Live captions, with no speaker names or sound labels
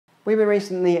We were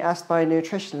recently asked by a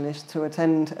nutritionist to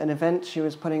attend an event she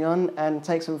was putting on and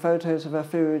take some photos of her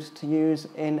food to use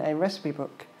in a recipe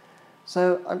book.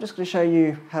 So I'm just going to show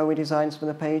you how we design some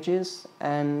of the pages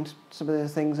and some of the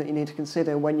things that you need to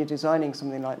consider when you're designing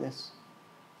something like this.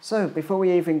 So before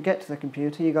we even get to the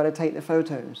computer, you've got to take the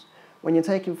photos. When you're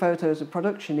taking photos of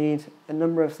products, you need a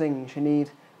number of things. You need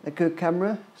a good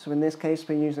camera, so in this case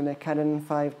we're using a Canon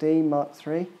 5D Mark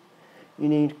III. You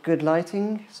need good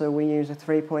lighting, so we use a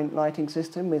 3-point lighting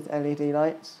system with LED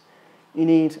lights. You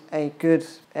need a good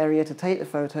area to take the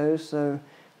photos, so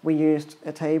we used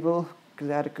a table because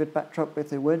it had a good backdrop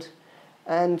with the wood.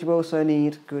 And you also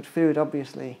need good food,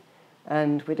 obviously.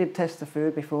 And we did test the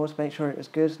food before to make sure it was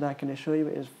good, and I can assure you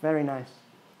it was very nice.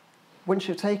 Once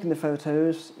you've taken the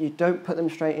photos, you don't put them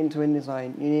straight into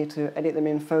InDesign. You need to edit them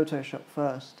in Photoshop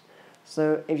first.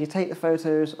 So if you take the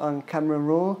photos on Camera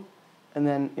Raw, and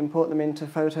then import them into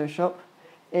Photoshop.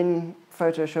 In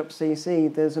Photoshop CC,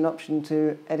 there's an option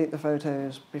to edit the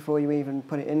photos before you even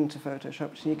put it into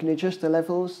Photoshop. So you can adjust the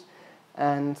levels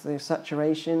and the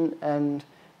saturation and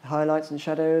the highlights and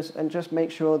shadows and just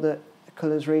make sure that the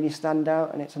colours really stand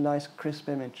out and it's a nice crisp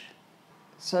image.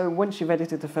 So once you've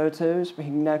edited the photos, we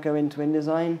can now go into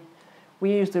InDesign.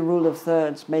 We use the rule of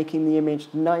thirds, making the image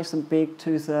nice and big,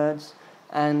 2/3,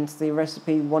 and the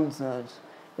recipe 1/3.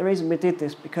 The reason we did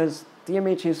this because the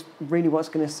image is really what's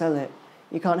going to sell it.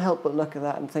 You can't help but look at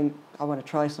that and think, I want to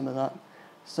try some of that.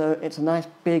 So it's a nice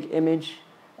big image.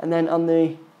 And then on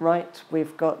the right,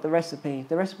 we've got the recipe.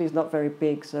 The recipe is not very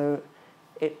big, so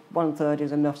 1/3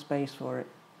 is enough space for it.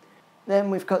 Then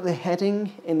we've got the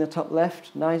heading in the top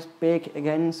left, nice big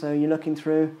again, so you're looking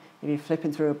through, if you're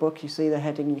flipping through a book, you see the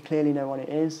heading, you clearly know what it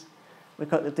is. We've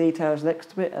got the details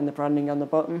next to it and the branding on the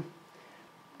bottom.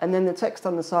 And then the text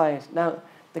on the side. Now,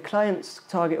 the client's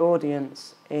target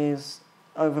audience is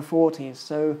over 40s,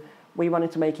 so we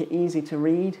wanted to make it easy to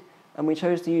read, and we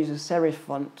chose to use a serif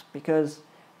font because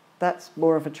that's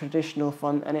more of a traditional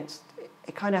font, and it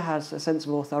kind of has a sense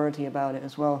of authority about it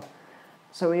as well.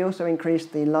 So we also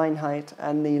increased the line height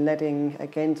and the leading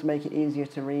again to make it easier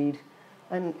to read,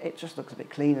 and it just looks a bit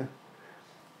cleaner.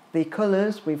 The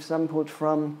colours we've sampled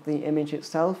from the image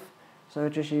itself, so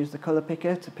just use the colour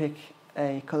picker to pick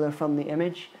a colour from the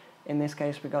image. In this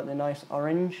case, we've got the nice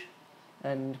orange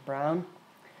and brown.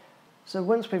 So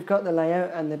once we've got the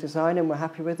layout and the design and we're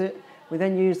happy with it, we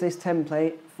then use this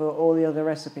template for all the other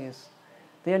recipes.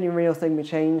 The only real thing we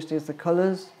changed is the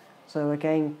colours. So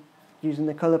again, using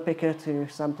the colour picker to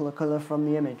sample a colour from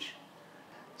the image.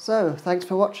 So thanks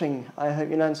for watching. I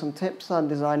hope you learned some tips on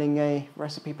designing a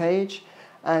recipe page.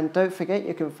 And don't forget,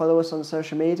 you can follow us on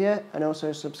social media and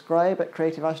also subscribe at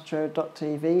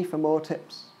creativeastro.tv for more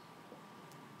tips.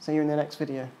 See you in the next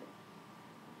video.